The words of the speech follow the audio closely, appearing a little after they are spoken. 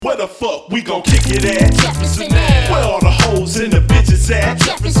the fuck we gon' kick it at? Jefferson Ave. Where all the hoes and the bitches at?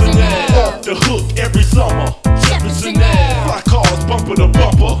 Jefferson Ave. Off the hook every summer. Jefferson Ave. Fly cars bumper to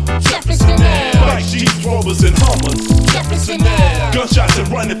bumper. Jefferson Ave. Bike Jeeps, Rovers and Hummers. Jefferson Ave. Gunshots and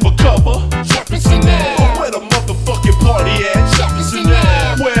running for cover. Jefferson Ave. Where the motherfucking party at? Jefferson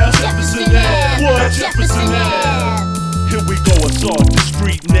Ave. Where? Jefferson Ave. What? Jefferson Ave. Here we go, assault the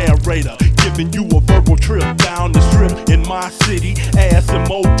street narrator, giving you a verbal trip down the strip in my city. Ass and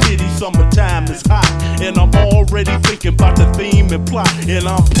more titties, summertime is hot, and I'm already thinking about the theme and plot. And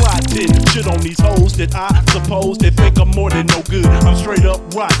I'm plotting shit on these hoes that I suppose they think I'm more than no good. I'm straight up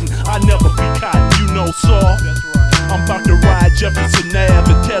rotten, I never be caught, you know, saw. I'm about to ride Jefferson Ave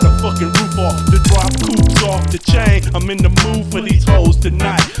and tear the fucking roof off, to drop coops off the chain. I'm in the mood for these hoes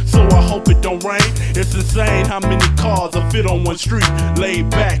tonight, so I hope it don't rain. It's insane how many cars I fit on one street. Laid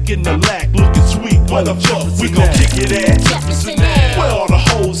back in the lack, looking sweet. Where the fuck we gon' kick it at? Jefferson Ave. Where all the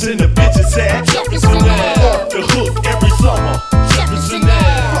hoes and the bitches at? Jefferson Ave. Off the hook every summer. Jefferson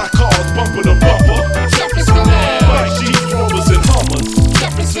Ave. Fly cars bumper to bumper. Jefferson Ave. Bike Jeeps, Rovers and Hummers.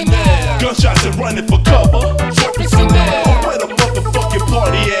 Jefferson Ave. Gunshots and running for cover. Jefferson Ave. Where the motherfucking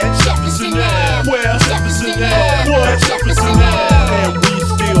party at? Jefferson Ave. Where? Jefferson Ave. What? Jefferson Ave. And we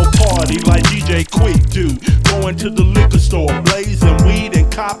still party like DJ Quick do. Going to the liquor store, blazing weed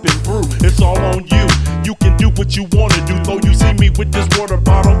and copping brew. It's all on you. You can do what you wanna do. Though you see me with this water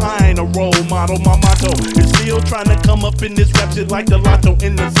bottle, I ain't a role model. My motto is still trying to come up in this rap shit like the lotto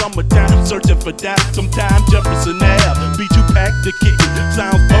in the summertime. Searching for that. Sometimes Jefferson Ave be too packed to kick it.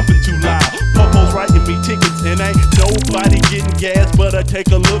 Sounds bumping too loud. Popos writing me tickets and ain't nobody getting gas. But I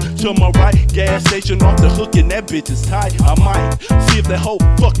take a look to my right. Gas station off the hook and that bitch is tight. I might see if that hoe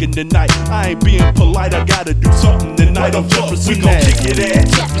fucking tonight. I ain't being polite, I gotta do something tonight. I'm Jefferson Ave. We gon' kick it at?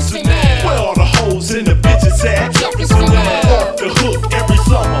 Jefferson Ave. Where all the hoes and the bitches at? Jefferson Ave. Off the hook every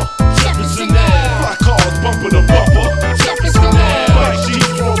summer. Jefferson Ave. Fly cars bumper to bumper. Jefferson Ave. Bike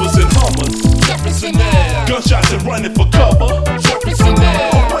Jeeps, Rovers and Hummers. Jefferson Ave. Gunshots and running for cover. Jefferson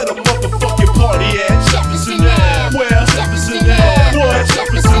Ave. Where the motherfucking party at? Jefferson Ave. Where? Jefferson Ave. What?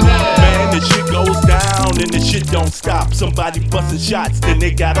 Jefferson Ave. Man, the shit goes down and the shit don't stop. Somebody busting shots, then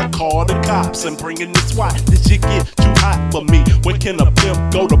they gotta call the cops and bring in the SWAT. This shit get too hot for me. When can a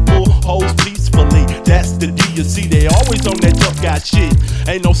pimp go to pull hoes peacefully? That's the D, you see, they always on that tough guy shit.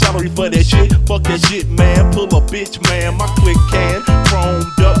 Ain't no salary for that shit, fuck that shit, man. Pull a bitch, man, my click can.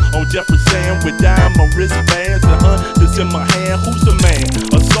 Chromed up on Jefferson with diamond wristbands and hunters in my hand. Who's the man?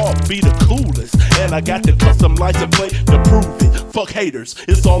 Assault be the coolest, and I got the custom license plate to prove it. Fuck haters,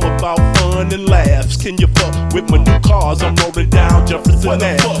 it's all about fun and laughs. Can you fuck with my new cars? I'm rolling down Jefferson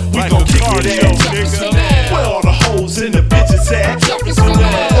Ave. We gon' kick it at? Jefferson Ave. Where all the hoes and the bitches at? Jefferson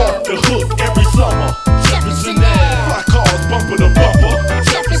Ave. Off the hook every summer. Jefferson Ave. Fly cars bumper to bumper.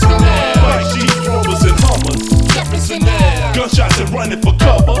 Jefferson Ave. Bike Jeeps, Rovers and Hummers. Jefferson Ave. Gunshots and running for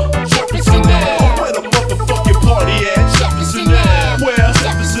cover. Jefferson Ave. Where the motherfucking party at? Jefferson Ave. Where?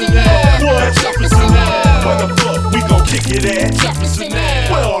 Jefferson Ave. What? Jefferson Ave. Where the fuck we gon' kick it at? Jefferson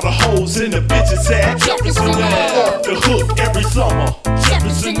Ave. Where all the hoes and the bitches at? Jefferson Ave. Off the hook every summer.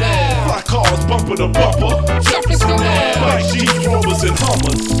 Jefferson Ave. Fly cars bumper to bumper. Jefferson Ave. Bike Jeeps, Rovers and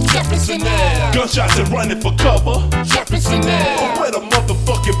Hummers. Jefferson Ave. Gunshots and running for cover. Jefferson Ave. Where the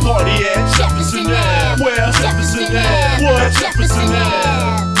motherfucking party at? Jefferson Ave. Where? Jefferson Ave. What? Jefferson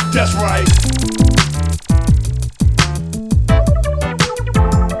Ave. That's right.